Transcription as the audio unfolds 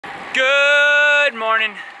Good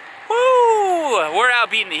morning. Woo! We're out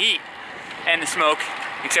beating the heat and the smoke,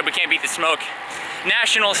 except we can't beat the smoke.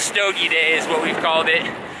 National Stogie Day is what we've called it,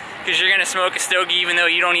 because you're gonna smoke a stogie even though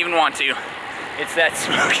you don't even want to. It's that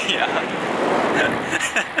smoky out.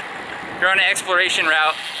 You're on an exploration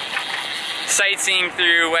route, sightseeing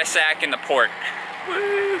through West Sac and the port.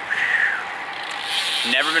 Woo!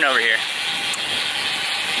 Never been over here.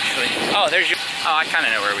 Actually, oh, there's your. Oh, I kind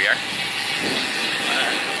of know where we are.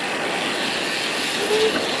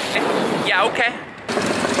 Yeah, okay.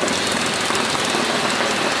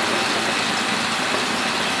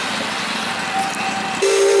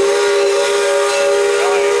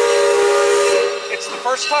 It's the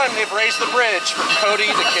first time they've raised the bridge for Cody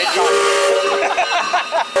the Kid Kaiser.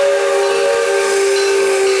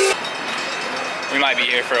 We might be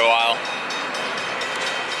here for a while.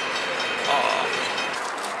 Oh.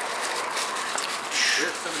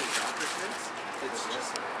 There's so many accomplishments. It's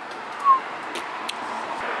just 18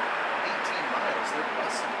 miles. They're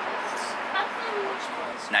busting.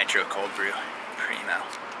 Nitro cold brew, primo.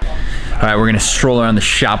 All right, we're gonna stroll around the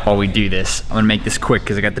shop while we do this. I'm gonna make this quick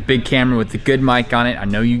because I got the big camera with the good mic on it. I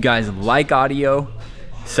know you guys like audio,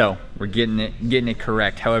 so we're getting it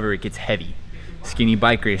correct. However, it gets heavy. Skinny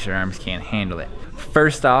bike racer arms can't handle it.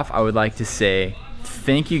 First off, I would like to say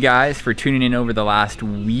thank you guys for tuning in over the last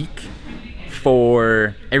week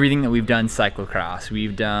for everything that we've done cyclocross.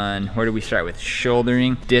 We've done, where do we start with?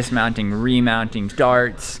 Shouldering, dismounting, remounting,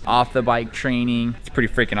 darts, off the bike training. It's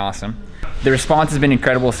pretty freaking awesome. The response has been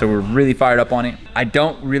incredible, so we're really fired up on it. I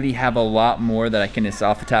don't really have a lot more that I can just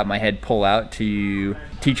off the top of my head pull out to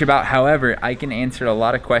teach about. However, I can answer a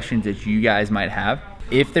lot of questions that you guys might have.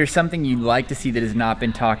 If there's something you'd like to see that has not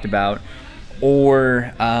been talked about,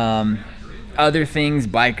 or other things,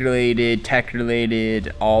 bike related, tech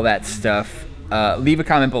related, all that stuff, leave a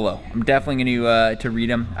comment below. I'm definitely going to read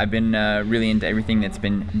them. I've been really into everything that's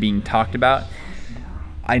been being talked about.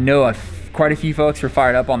 I know quite a few folks were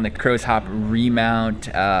fired up on the Crow's Hop remount,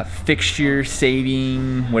 fixture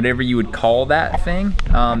saving, whatever you would call that thing,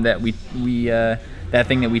 that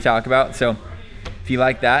thing that we talk about. So if you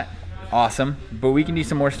like that, awesome. But we can do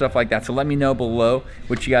some more stuff like that. So let me know below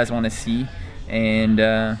what you guys want to see, and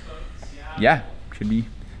yeah, should be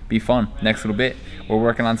fun. Next little bit, we're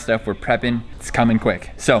working on stuff, we're prepping, it's coming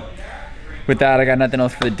quick. So with that, I got nothing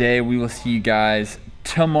else for the day. We will see you guys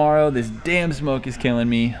tomorrow. This damn smoke is killing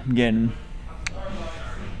me. I'm getting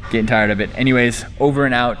tired of it. Anyways, over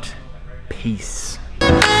and out. Peace.